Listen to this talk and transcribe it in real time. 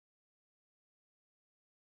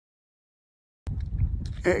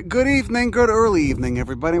Good evening, good early evening,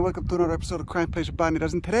 everybody. Welcome to another episode of Crime Pays Body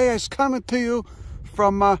Doesn't. Today I was coming to you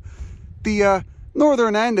from the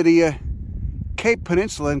northern end of the Cape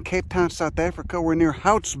Peninsula in Cape Town, South Africa. We're near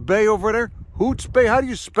Houts Bay over there. Hoots Bay, how do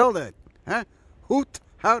you spell that? Huh?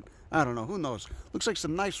 Hout? I don't know, who knows? Looks like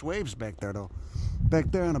some nice waves back there, though.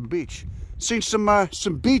 Back there on the beach. Seen some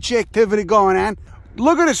beach activity going on.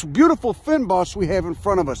 Look at this beautiful Fynbos we have in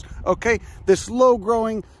front of us, okay? This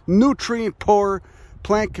low-growing, nutrient-poor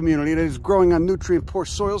plant community that is growing on nutrient-poor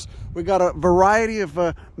soils. We got a variety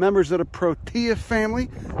of members of the Protea family,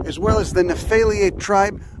 as well as the Nephaliate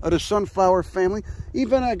tribe of the sunflower family.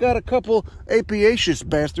 Even I got a couple apiaceous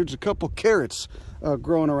bastards, a couple carrots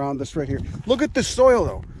growing around us right here. Look at the soil,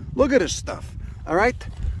 though. Look at this stuff, all right?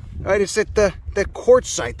 All right, it's at that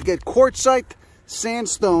quartzite. You get quartzite,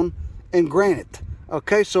 sandstone, and granite.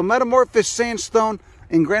 Okay, so metamorphosed sandstone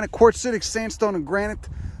and granite, quartzitic sandstone and granite.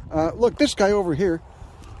 Look, this guy over here,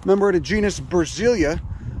 member of the genus Berzelia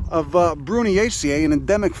of Bruniaceae, an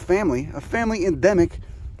endemic family, a family endemic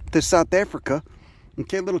to South Africa.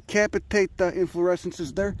 Okay, little capitate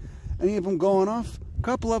inflorescences there. Any of them going off? A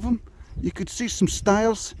couple of them. You could see some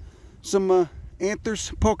styles, some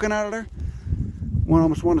anthers poking out of there. One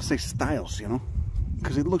almost want to say styles, you know,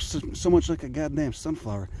 because it looks so much like a goddamn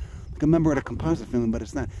sunflower. Like a member of the composite family, but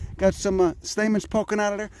it's not. Got some stamens poking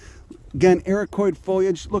out of there. Again, ericoid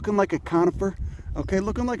foliage, looking like a conifer. Okay,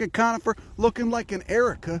 looking like a conifer, looking like an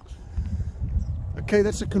erica. Okay,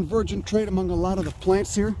 that's a convergent trait among a lot of the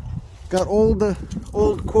plants here. Got old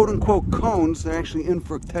quote-unquote cones. They're actually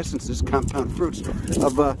infructescences, compound fruits,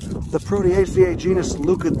 of the Proteaceae genus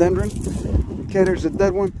Leucodendron. Okay, there's a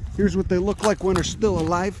dead one. Here's what they look like when they're still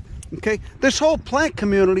alive. Okay, this whole plant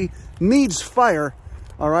community needs fire,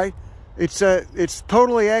 all right? It's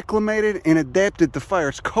totally acclimated and adapted to fire.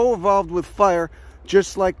 It's co-evolved with fire,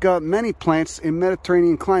 just like many plants in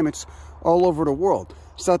Mediterranean climates all over the world.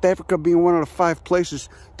 South Africa being one of the 5 places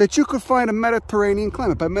that you could find a Mediterranean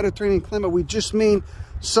climate. By Mediterranean climate, we just mean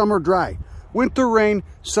summer dry. Winter rain,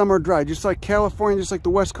 summer dry. Just like California, just like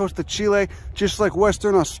the west coast of Chile, just like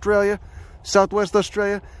Western Australia, Southwest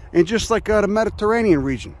Australia, and just like the Mediterranean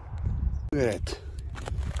region. Look at that.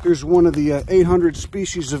 Here's one of the 800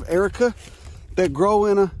 species of erica that grow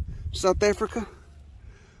in South Africa.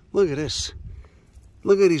 Look at this.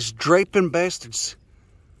 Look at these draping bastards.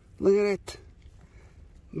 Look at it.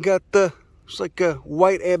 Got it's like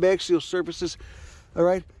white abaxial surfaces. All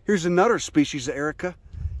right. Here's another species of erica.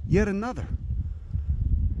 Yet another.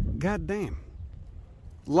 God damn.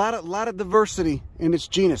 Lot of diversity in its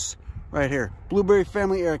genus right here. Blueberry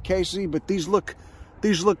family Ericaceae, but these look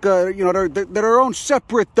you know, they're their own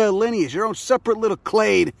separate lineage, their own separate little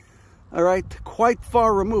clade. All right, quite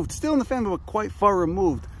far removed. Still in the family, but quite far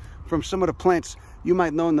removed from some of the plants you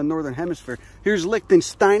might know in the northern hemisphere. Here's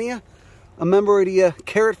Lichtensteinia, a member of the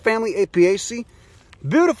carrot family Apiaceae.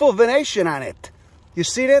 Beautiful venation on it. You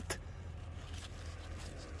see that?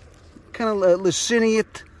 Kind of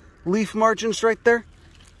laciniate leaf margins right there.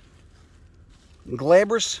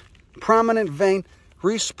 Glabrous, prominent vein,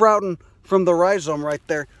 resprouting from the rhizome right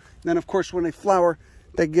there. And then, of course, when they flower,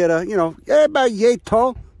 they get you know, about yay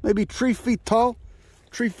tall, maybe 3 feet tall,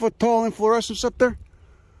 3 foot tall inflorescence up there.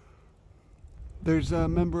 There's a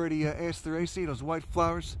member of the Asteraceae, those white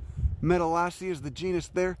flowers. Metalaceae is the genus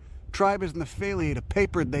there. Tribe is Nephaliate, a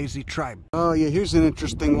paper daisy tribe. Oh yeah, here's an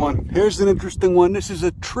interesting one. Here's an interesting one. This is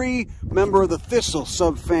a tree member of the thistle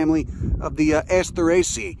subfamily of the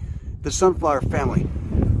Asteraceae, the sunflower family.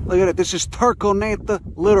 Look at it. This is Tarconantha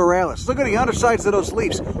littoralis. Look at the undersides of those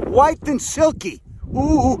leaves. White and silky.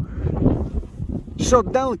 Ooh. So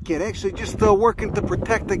delicate. Actually just working to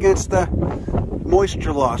protect against the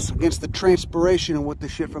moisture loss, against the transpiration and what the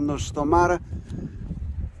shit from those stomata.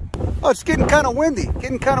 Oh, it's getting kind of windy.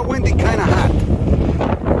 Getting kind of windy, kind of hot.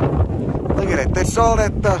 Look at it. That's all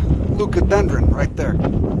that leucodendron right there.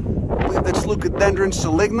 I believe that's Leucodendron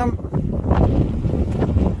selignum.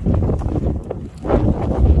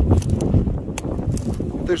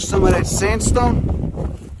 There's some of that sandstone,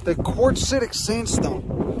 the quartzitic sandstone.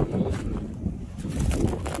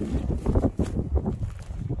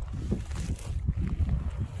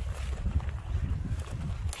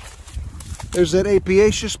 There's that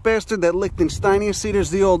apiaceous bastard, that Lichtensteinia. See,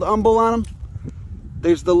 there's the old umbel on him.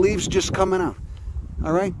 There's the leaves just coming out.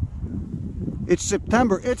 All right? It's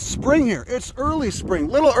September. It's spring here. It's early spring.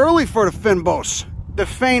 Little early for the Fynbos. The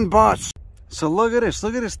Fynbos. So look at this.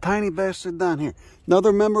 Look at this tiny bastard down here.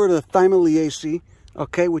 Another member of the Thymelaceae.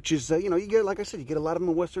 Okay, which is, you know, you get, like I said, you get a lot of them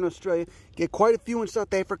in Western Australia. You get quite a few in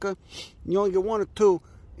South Africa. You only get 1 or 2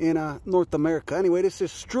 in North America. Anyway, this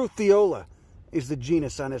is Struthiola is the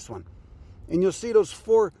genus on this one. and you'll see those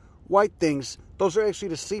 4 white things. Those are actually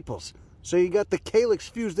the sepals. So you got the calyx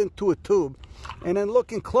fused into a tube. And then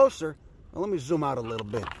looking closer, well, let me zoom out a little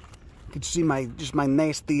bit. You can see my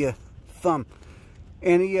nasty thumb.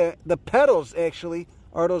 And the petals actually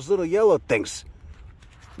are those little yellow things.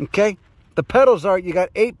 Okay? The petals are, you got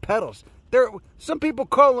 8 petals. Some people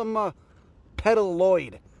call them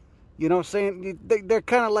petaloid. You know what I'm saying? They're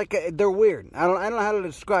kind of like, they're weird. I don't know how to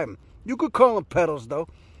describe them. You could call them petals though.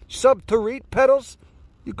 Subterrete petals,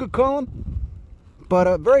 you could call them.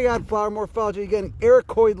 But very odd flower morphology. You're getting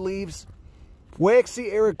ericoid leaves, waxy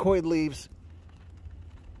ericoid leaves,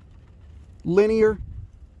 linear,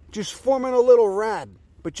 just forming a little rod.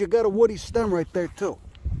 But you got a woody stem right there too.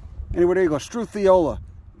 Anyway, there you go, Struthiola.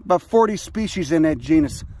 About 40 species in that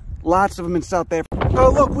genus. Lots of them in South Africa. Oh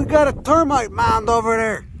look, we got a termite mound over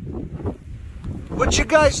there. What you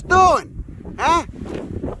guys doing? Huh?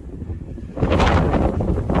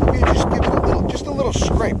 Let me just give it just a little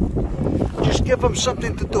scrape. Just give them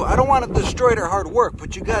something to do. I don't want to destroy their hard work,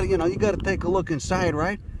 but you gotta, you gotta take a look inside,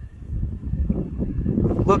 right?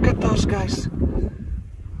 Look at those guys.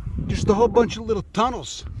 Just a whole bunch of little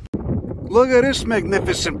tunnels. Look at this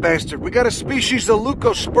magnificent bastard. We got a species of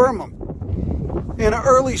leucospermum in the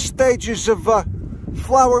early stages of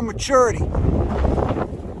flower maturity.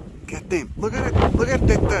 God damn, look at it. Look at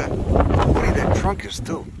that. Look at that trunk is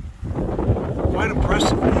too. Quite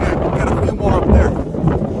impressive. We got a few more up there.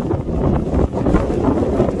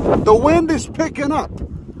 The wind is picking up.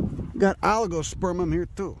 Got oligospermum here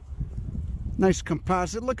too. Nice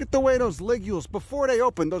composite. Look at the way those ligules, before they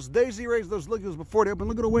open, those daisy rays, those ligules before they open,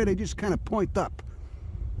 look at the way they just kind of point up.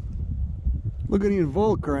 Look at the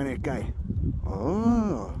involucre on that guy.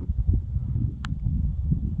 Oh.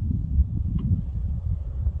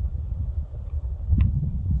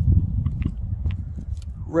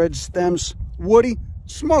 Red stems, woody,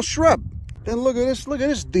 small shrub. Then look at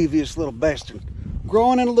this devious little bastard.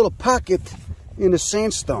 Growing in a little pocket in the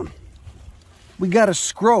sandstone. We got a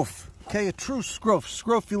scrofe. Okay, a true scrofe,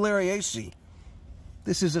 Scrophulariaceae.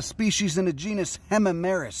 This is a species in the genus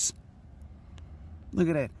Hemimeris. Look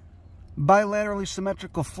at that. Bilaterally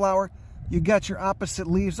symmetrical flower. You got your opposite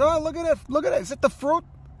leaves. Oh, look at it. Look at it. Is it the fruit?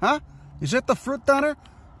 Huh? Is it the fruit down there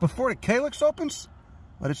before the calyx opens?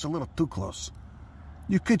 But it's a little too close.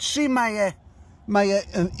 You could see my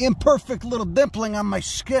imperfect little dimpling on my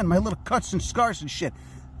skin, my little cuts and scars and shit.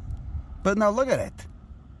 But now look at it.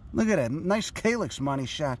 Look at that. Nice calyx money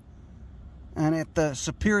shot. And at the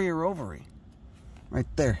superior ovary. Right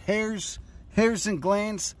there. Hairs and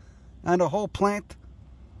glands on the whole plant.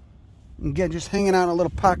 Again, just hanging out in a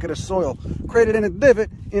little pocket of soil. Created in a divot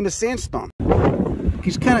in the sandstone.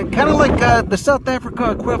 He's kind of like the South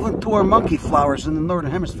Africa equivalent to our monkey flowers in the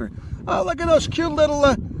northern hemisphere. Oh, look at those cute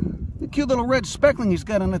little red speckling he's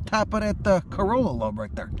got on the top of that corolla lobe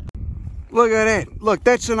right there. Look at that. Look,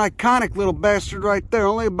 that's an iconic little bastard right there.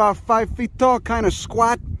 Only about 5 feet tall, kind of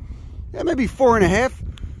squat. Yeah, maybe 4.5.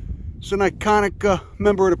 It's an iconic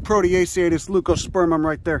member of the Proteaceae, this leucospermum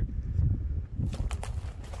right there.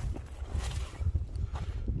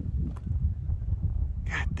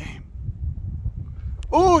 God damn.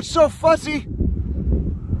 Oh, it's so fuzzy.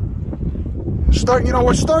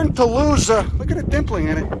 We're starting to lose, look at the dimpling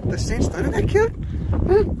in it. The sandstone, isn't that cute?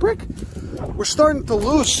 Huh, brick. We're starting to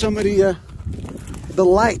lose some of the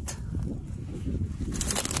light.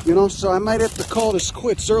 So I might have to call this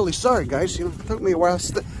quits early. Sorry, guys. It took me a while.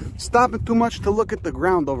 Stopping too much to look at the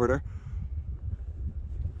ground over there.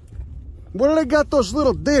 What do they got those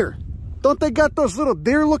little deer? Don't they got those little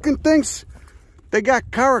deer-looking things? They got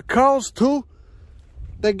caracals, too.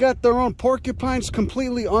 They got their own porcupines,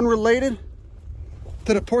 completely unrelated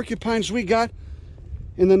to the porcupines we got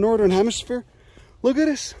in the northern hemisphere. Look at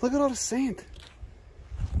this. Look at all the sand.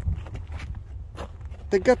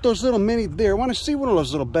 They got those little mini deer. I want to see one of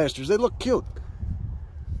those little bastards. They look cute.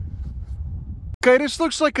 Okay, this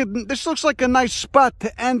looks like a nice spot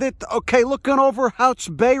to end it. Okay, looking over Houts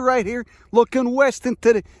Bay right here, looking west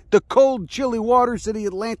into the cold, chilly waters of the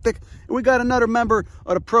Atlantic. And we got another member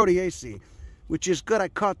of the Proteaceae, which is good. I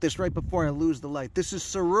caught this right before I lose the light. This is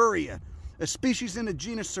Cerurea, a species in the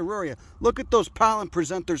genus Cerurea. Look at those pollen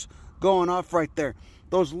presenters going off right there.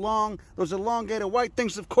 Those elongated white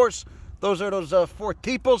things, of course. Those are those 4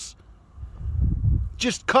 tepals.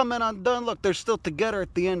 Just coming undone. Look, they're still together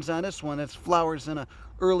at the ends on this one. It's flowers in an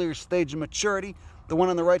earlier stage of maturity. The one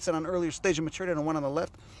on the right side on an earlier stage of maturity, and the one on the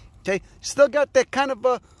left. Okay, still got that kind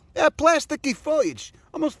of plasticky foliage.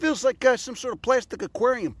 Almost feels like some sort of plastic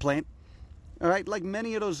aquarium plant. All right, like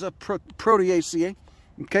many of those Proteaceae.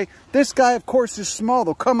 Okay, this guy, of course, is small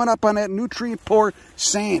though, coming up on that nutrient-poor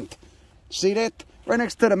sand. See that? Right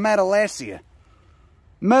next to the Metalasia.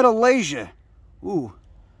 Metalasia. Ooh,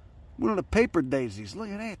 one of the paper daisies. Look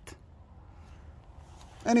at that.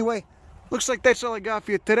 Anyway, looks like that's all I got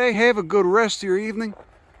for you today. Have a good rest of your evening.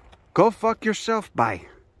 Go fuck yourself. Bye.